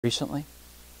recently?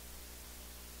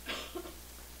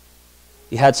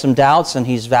 You had some doubts and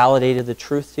He's validated the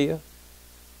truth to you?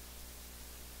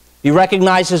 You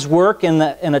recognize His work in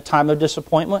a time of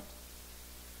disappointment?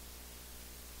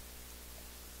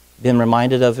 Been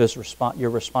reminded of your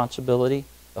responsibility?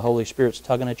 The Holy Spirit's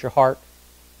tugging at your heart.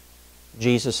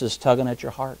 Jesus is tugging at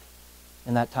your heart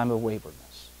in that time of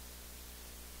waywardness.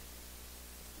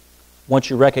 Once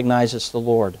you recognize it's the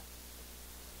Lord,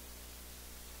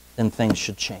 then things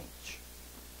should change.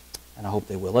 And I hope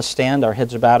they will. Let's stand. Our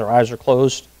heads are bowed. Our eyes are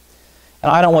closed.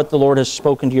 And I don't know what the Lord has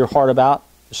spoken to your heart about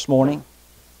this morning.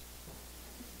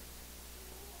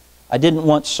 I didn't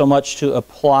want so much to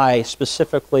apply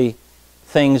specifically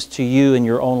things to you in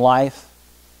your own life.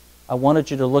 I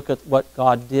wanted you to look at what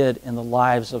God did in the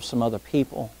lives of some other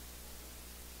people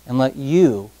and let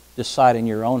you decide in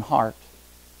your own heart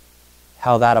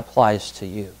how that applies to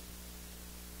you.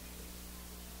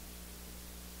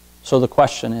 So the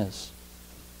question is,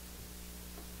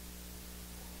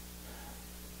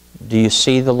 do you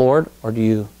see the Lord or do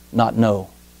you not know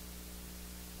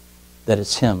that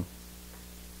it's Him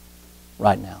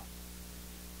right now?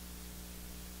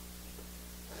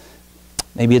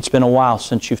 Maybe it's been a while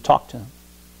since you've talked to Him.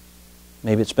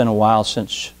 Maybe it's been a while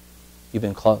since you've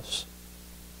been close.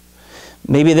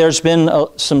 Maybe there's been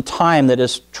some time that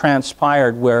has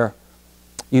transpired where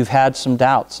you've had some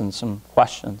doubts and some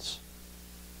questions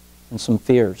and some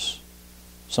fears,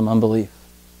 some unbelief.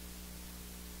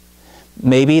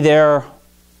 Maybe there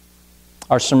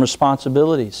are some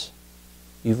responsibilities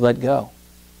you've let go.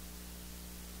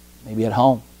 Maybe at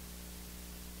home.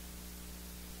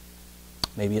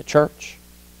 Maybe at church.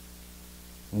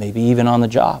 Maybe even on the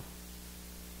job.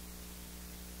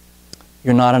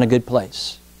 You're not in a good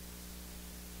place.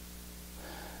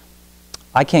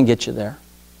 I can't get you there,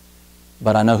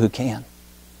 but I know who can.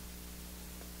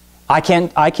 I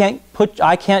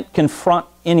can't confront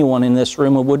anyone in this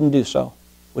room who wouldn't do so,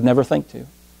 would never think to.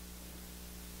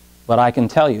 But I can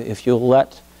tell you, if you'll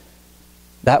let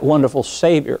that wonderful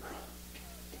Savior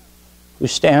who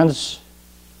stands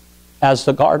as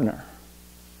the gardener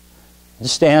and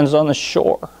stands on the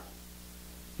shore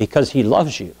because He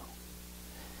loves you,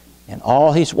 and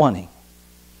all He's wanting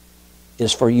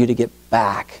is for you to get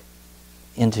back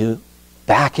into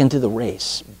the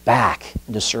race, back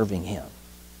into serving Him.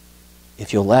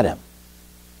 If you'll let Him,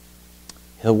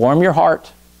 He'll warm your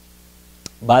heart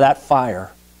by that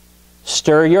fire,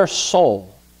 stir your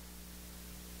soul,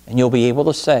 and you'll be able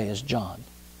to say, as John,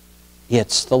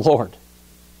 it's the Lord.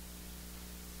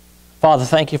 Father,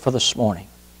 thank You for this morning.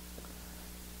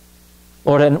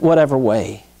 Lord, in whatever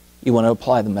way You want to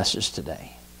apply the message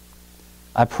today,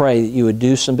 I pray that You would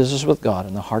do some business with God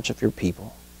in the hearts of Your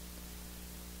people.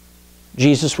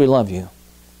 Jesus, we love You.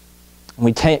 And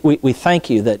we thank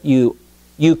You that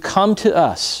You come to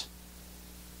us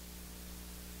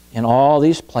in all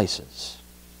these places.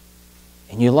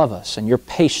 And You love us, and You're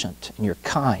patient, and You're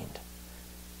kind.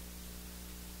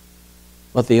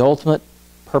 But the ultimate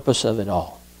purpose of it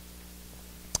all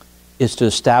is to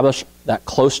establish that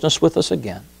closeness with us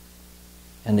again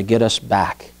and to get us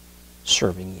back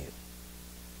serving You.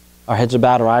 Our heads are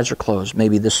bowed, our eyes are closed.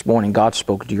 Maybe this morning God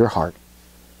spoke to your heart.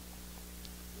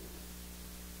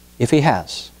 If He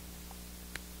has,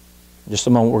 in just a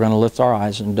moment we're going to lift our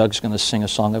eyes and Doug's going to sing a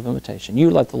song of invitation.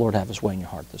 You let the Lord have His way in your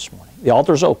heart this morning. The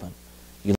altar's open.